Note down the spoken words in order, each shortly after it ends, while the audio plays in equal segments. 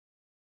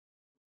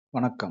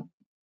Vanakkam.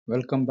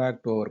 Welcome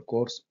back to our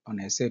course on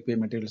SAP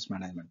Materials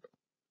Management.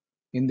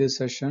 In this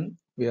session,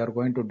 we are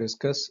going to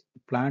discuss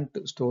plant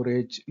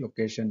storage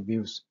location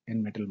views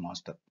in Metal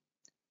Master.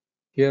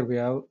 Here we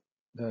have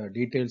the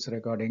details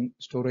regarding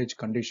storage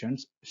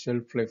conditions,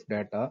 shelf life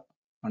data,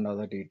 and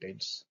other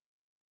details.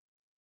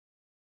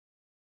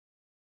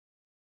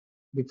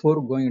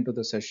 Before going into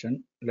the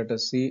session, let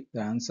us see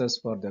the answers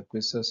for the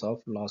quizzes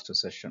of last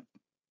session.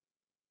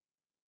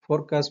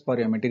 Forecast for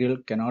a material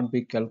cannot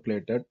be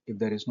calculated if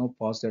there is no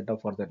past data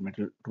for that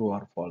material, true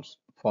or false.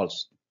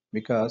 False,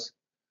 because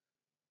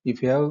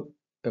if you have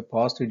a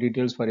past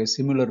details for a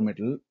similar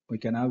metal, we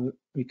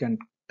can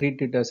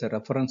treat it as a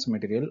reference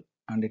material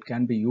and it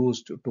can be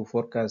used to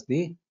forecast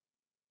the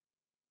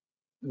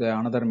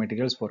another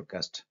material's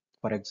forecast.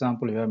 For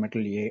example, you have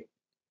metal A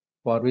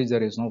for which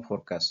there is no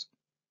forecast,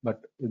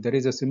 but if there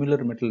is a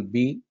similar metal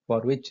B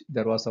for which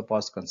there was a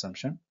past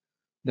consumption,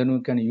 then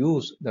we can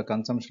use the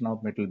consumption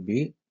of metal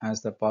B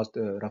as the past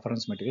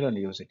reference material and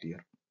use it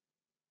here.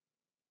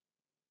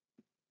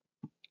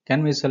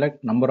 Can we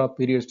select number of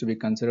periods to be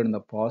considered in the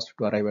past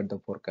to arrive at the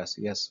forecast?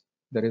 Yes,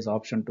 there is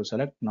option to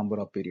select number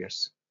of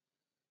periods.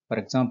 For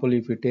example,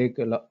 if you take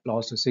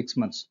last 6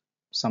 months,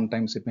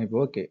 sometimes it may be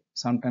okay.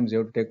 Sometimes you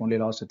have to take only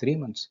last 3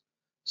 months.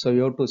 So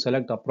you have to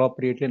select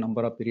appropriately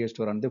number of periods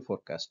to run the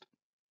forecast.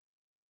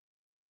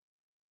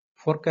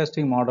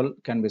 Forecasting model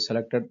can be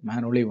selected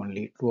manually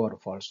only, true or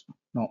false.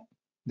 No,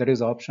 there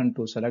is option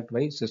to select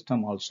by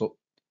system also.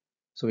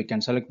 So we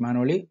can select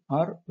manually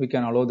or we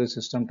can allow the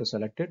system to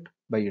select it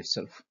by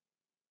itself.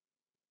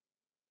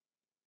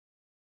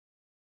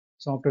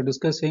 So after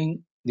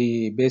discussing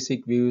the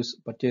basic views,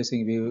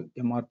 purchasing view,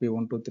 MRP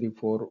 1, 2, 3,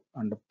 4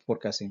 and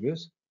forecasting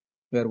views,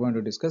 we are going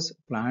to discuss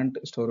plant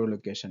storage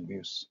location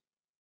views.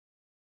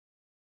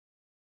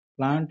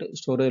 Plant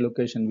storage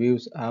location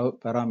views have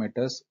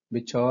parameters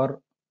which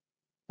are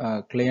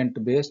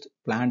client based,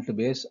 plant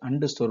based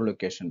and storage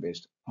location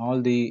based.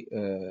 All the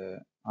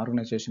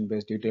organization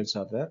based details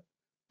are there.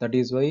 That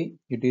is why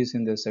it is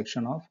in the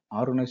section of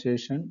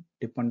organization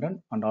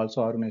dependent and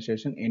also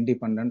organization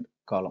independent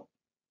column.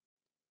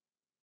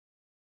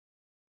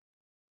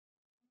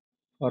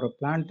 For a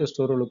plant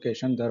storage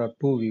location, there are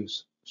two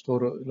views.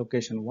 Storage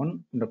location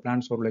 1 and the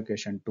plant storage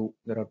location 2.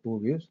 There are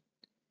two views.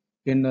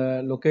 In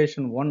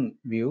location 1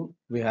 view,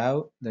 we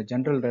have the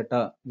general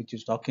data which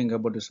is talking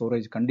about the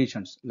storage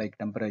conditions like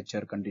temperature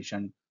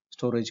condition,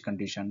 storage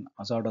condition,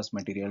 hazardous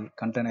material,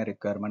 container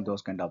requirement,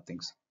 those kind of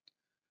things.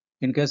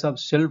 In case of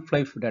shelf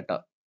life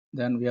data,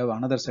 then we have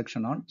another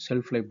section on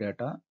shelf life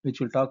data which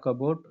will talk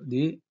about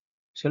the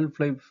shelf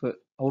life,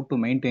 how to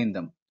maintain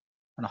them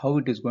and how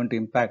it is going to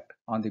impact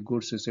on the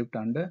goods received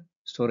and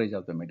storage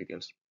of the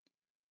materials.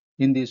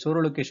 In the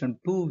storage location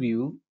 2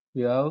 view,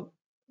 we have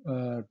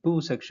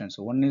two sections.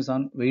 One is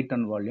on weight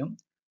and volume.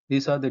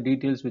 These are the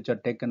details which are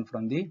taken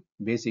from the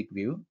basic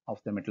view of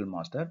the metal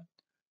master.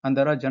 And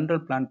there are general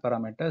plant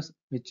parameters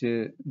which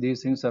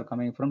these things are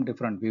coming from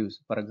different views.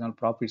 For example,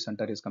 profit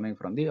center is coming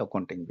from the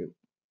accounting view.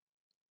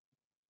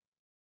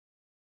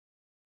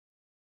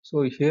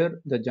 So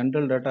here the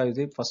general data is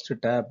the first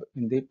tab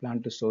in the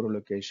plant storage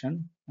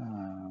location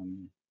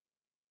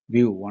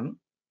view 1.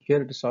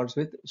 Here it starts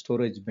with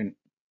storage bin.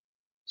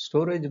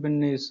 Storage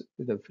bin is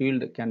the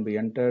field can be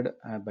entered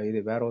by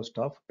the warehouse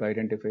staff to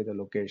identify the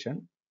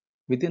location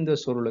within the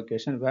storage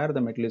location where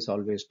the metal is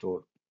always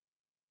stored.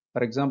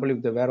 For example,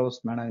 if the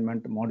warehouse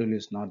management module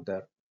is not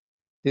there,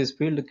 this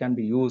field can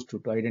be used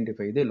to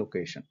identify the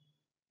location.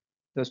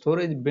 The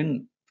storage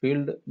bin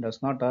field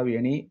does not have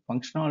any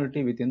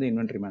functionality within the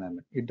inventory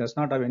management. It does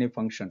not have any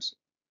functions,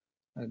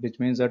 which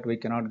means that we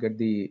cannot get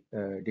the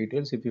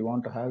details. If you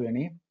want to have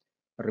any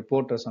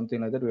report or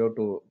something like that, we have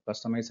to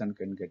customize and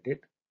can get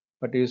it.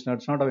 But it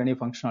does not have any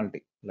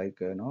functionality like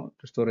to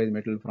storage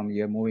metal from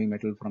here, moving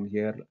metal from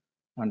here,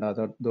 and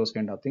other those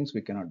kind of things we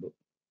cannot do.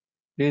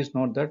 Please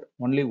note that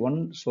only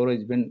one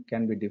storage bin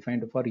can be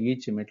defined for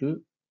each metal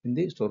in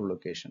the storage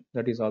location.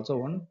 That is also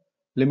one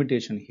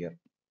limitation here.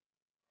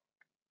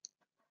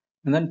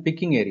 And then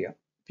picking area.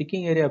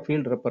 Picking area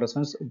field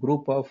represents a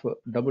group of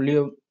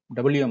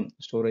WM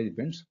storage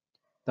bins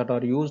that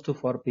are used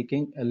for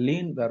picking a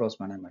lean warehouse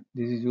management.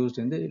 This is used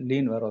in the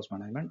lean warehouse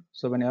management.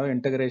 So when you have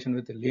integration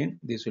with the lean,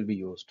 this will be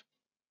used.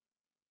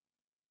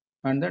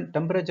 And then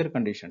temperature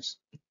conditions.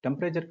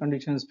 Temperature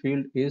conditions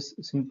field is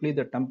simply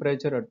the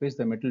temperature at which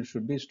the metal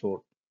should be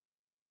stored.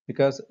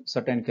 Because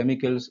certain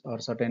chemicals or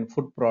certain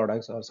food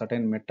products or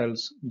certain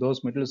metals,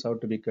 those metals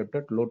have to be kept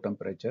at low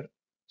temperature.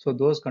 So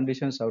those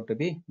conditions have to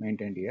be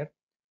maintained here.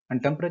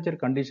 And temperature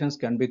conditions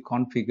can be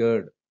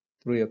configured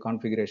through a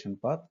configuration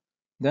path.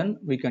 Then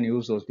we can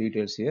use those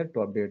details here to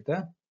update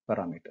the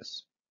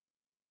parameters.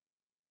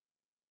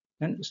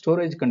 And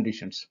storage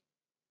conditions.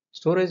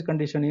 Storage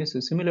condition is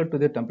similar to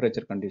the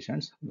temperature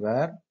conditions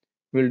where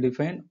we'll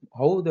define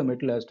how the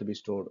metal has to be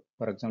stored.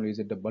 For example, is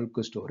it a bulk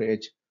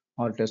storage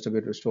or it has to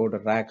be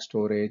stored rack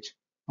storage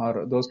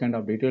or those kind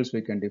of details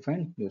we can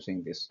define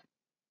using this.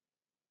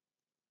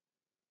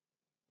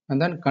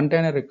 And then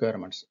container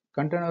requirements.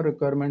 Container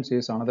requirements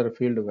is another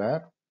field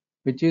where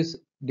which is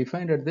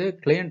defined at the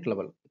client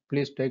level.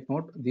 Please take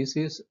note, this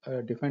is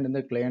defined in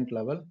the client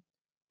level,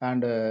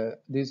 and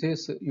this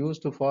is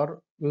used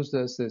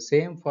as the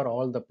same for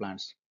all the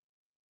plants.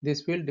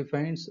 This field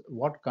defines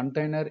what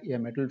container a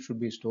metal should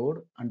be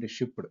stored and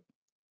shipped,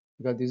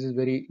 because this is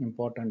very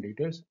important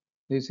details.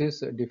 This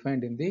is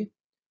defined in the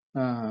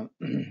uh,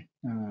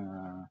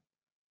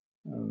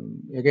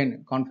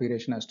 again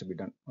configuration has to be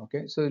done.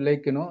 Okay, so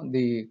like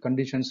the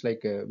conditions,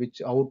 like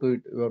which how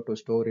to you have to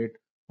store it,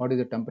 what is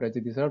the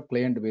temperature, these are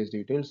client based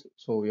details,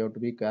 so we have to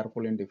be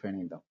careful in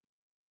defining them.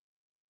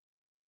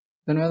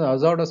 Then we have the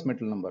hazardous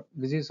metal number.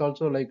 This is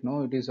also like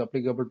it is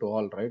applicable to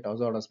all, right,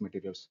 hazardous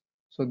materials.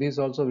 So this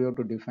also we have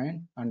to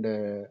define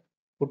and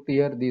put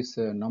here this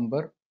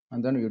number,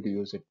 and then we have to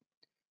use it.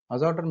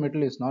 Hazardous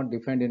metal is not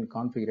defined in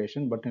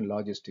configuration but in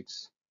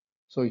logistics.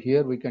 So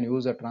here we can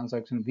use a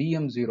transaction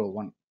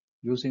VM01.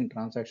 Using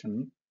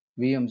transaction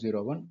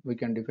VM01, we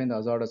can define the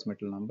hazardous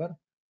metal number,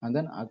 and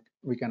then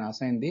we can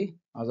assign the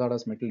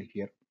hazardous metal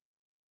here.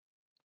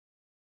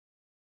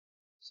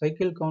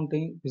 Cycle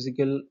counting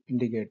physical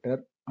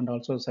indicator and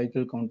also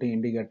cycle counting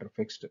indicator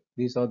fixed.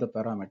 These are the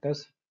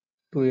parameters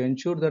to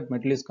ensure that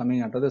metal is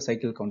coming under the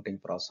cycle counting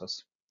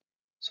process.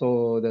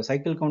 So the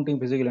cycle counting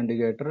physical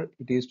indicator,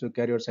 it is to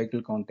carry out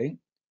cycle counting,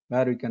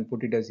 where we can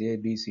put it as A,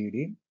 B, C,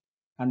 D.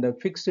 And the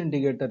fixed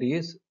indicator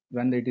is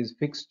when it is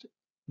fixed,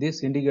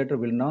 this indicator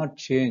will not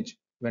change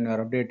when we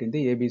are updating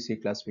the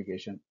ABC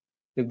classification.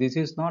 If this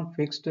is not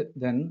fixed,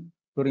 then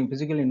during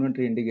physical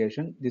inventory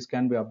indication, this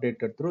can be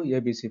updated through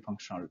ABC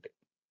functionality.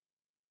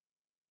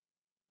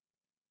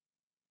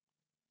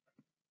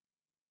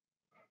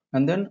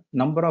 And then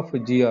number of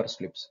GR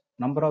slips.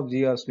 Number of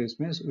GR slips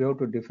means we have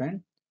to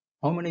define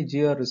how many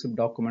GR receipt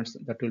documents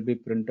that will be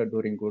printed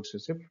during goods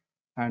receipt,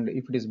 and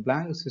if it is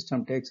blank,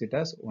 system takes it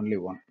as only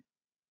one.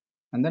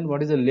 And then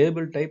what is the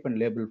label type and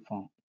label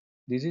form?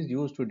 This is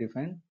used to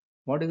define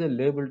what is the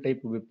label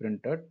type to be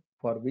printed,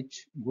 for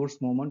which goods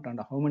movement, and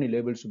how many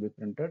labels to be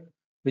printed,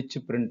 which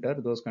printer,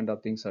 those kind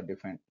of things are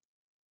defined.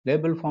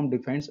 Label form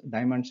defines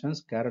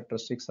dimensions,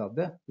 characteristics of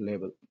the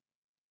label.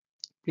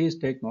 Please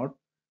take note,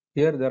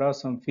 here there are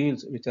some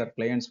fields which are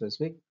client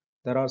specific,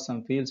 there are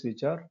some fields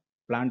which are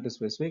plant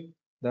specific,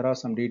 there are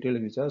some details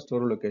which are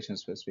store location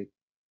specific.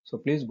 So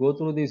please go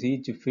through this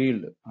each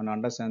field and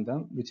understand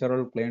them, which are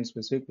all client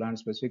specific, plant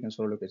specific, and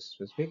store location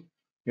specific.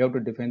 We have to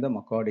define them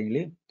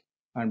accordingly.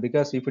 And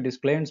because if it is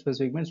client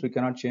specific means we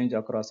cannot change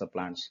across the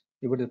plants.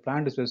 If it is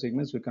plant specific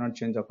means we cannot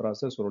change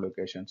across the store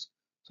locations.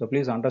 So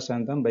please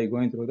understand them by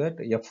going through that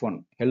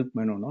F1 help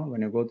menu. No?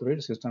 When you go through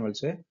it, system will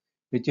say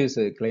which is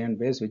client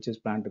base, which is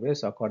plant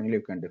base, accordingly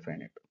you can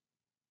define it.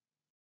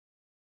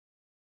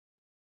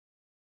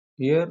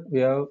 Here we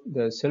have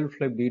the shelf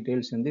life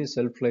details in the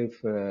shelf life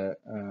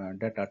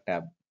data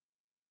tab.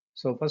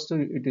 So first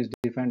it is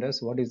defined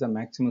as what is the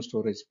maximum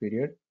storage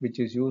period, which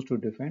is used to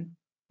define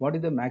what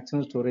is the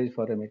maximum storage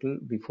for a metal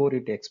before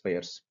it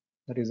expires.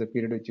 That is the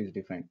period which is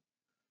defined.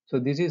 So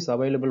this is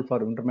available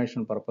for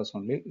information purpose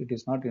only. It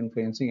is not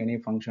influencing any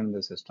function in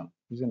the system.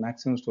 This is a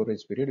maximum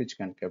storage period which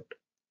can kept.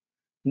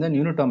 And then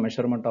unit of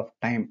measurement of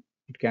time.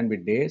 It can be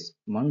days,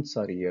 months,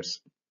 or years.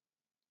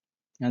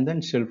 And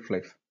then shelf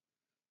life.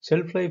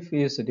 Shelf life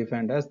is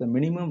defined as the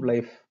minimum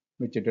life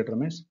which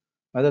determines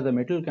whether the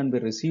metal can be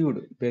received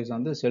based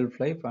on the shelf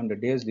life and the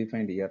days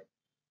defined here.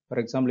 For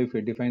example, if we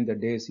define the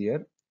days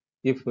here,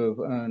 if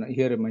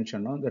here I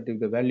mentioned that if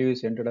the value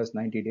is entered as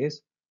 90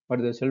 days,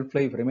 but the shelf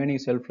life, remaining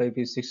shelf life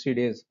is 60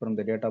 days from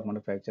the date of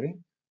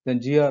manufacturing, then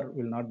GR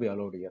will not be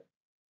allowed here.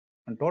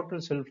 And total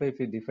shelf life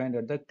is defined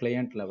at the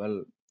client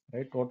level,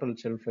 right? Total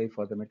shelf life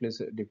for the metal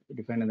is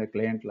defined in the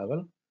client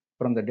level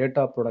from the date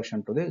of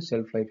production to the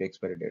shelf life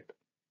expiry date.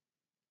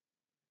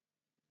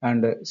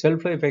 And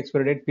shelf life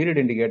expiry date period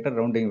indicator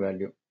rounding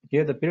value.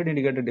 Here the period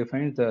indicator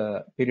defines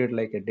the period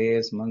like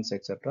days, months,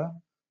 etc.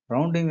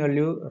 Rounding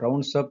value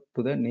rounds up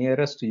to the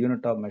nearest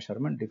unit of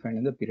measurement defined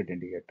in the period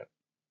indicator.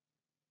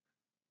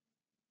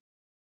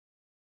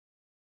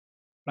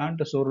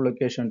 Plant store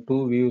location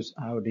 2 views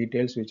have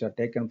details which are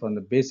taken from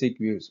the basic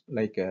views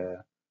like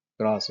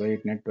gross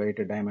weight, net weight,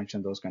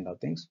 dimension, those kind of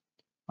things.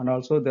 And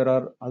also there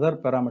are other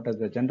parameters,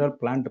 the general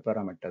plant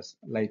parameters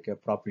like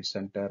profit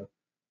center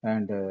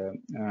and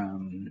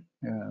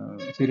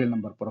serial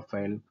number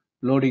profile,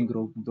 loading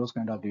group, those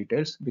kind of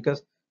details.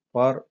 Because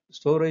for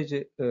storage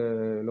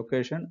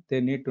location, they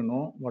need to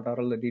know what are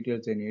all the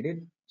details they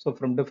needed. So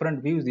from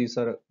different views, these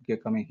are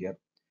coming here.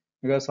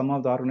 Because some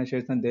of the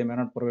organizations, they may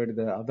not provide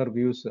the other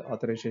views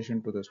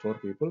authorization to the store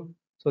people,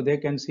 so they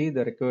can see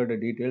the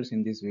required details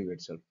in this view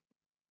itself.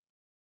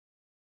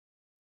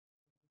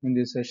 In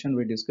this session,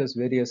 we discuss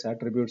various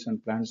attributes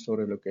and plant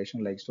storage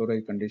location like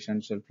storage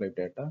condition, shelf life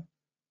data,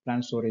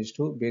 plant storage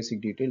to basic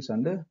details,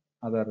 and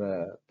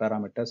other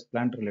parameters,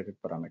 plant related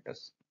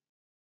parameters.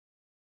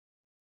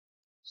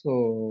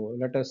 So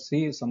let us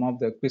see some of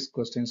the quiz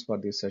questions for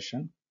this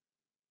session.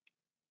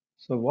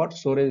 So what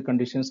storage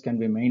conditions can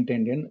be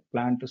maintained in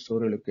plant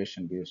storage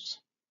location views?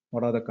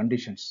 What are the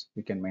conditions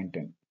we can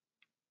maintain?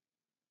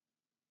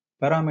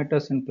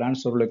 Parameters in plant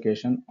store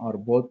location are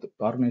both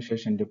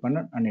organization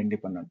dependent and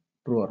independent.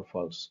 True or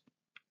false?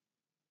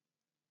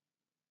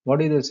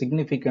 What is the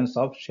significance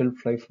of shelf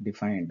life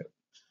defined?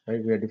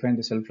 Right, we have defined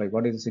the shelf life.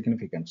 What is the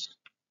significance?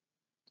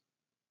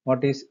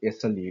 What is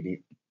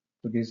SLED?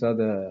 So these are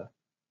the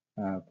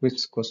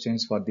quiz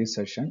questions for this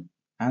session.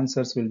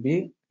 Answers will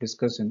be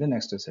discussed in the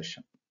next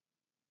session.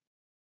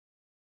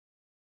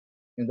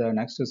 In the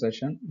next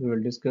session, we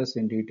will discuss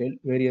in detail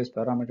various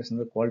parameters in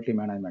the quality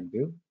management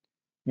view.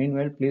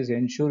 Meanwhile, please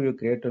ensure you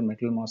create a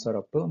metal master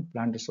up to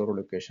plant store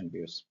location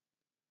views.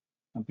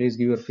 And please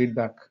give your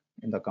feedback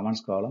in the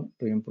comments column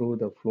to improve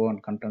the flow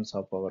and contents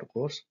of our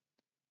course.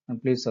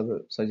 And please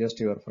suggest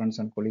your friends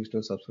and colleagues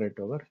to subscribe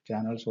to our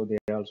channel so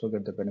they also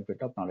get the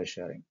benefit of knowledge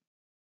sharing.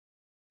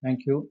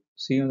 Thank you.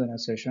 See you in the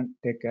next session.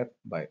 Take care.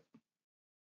 Bye.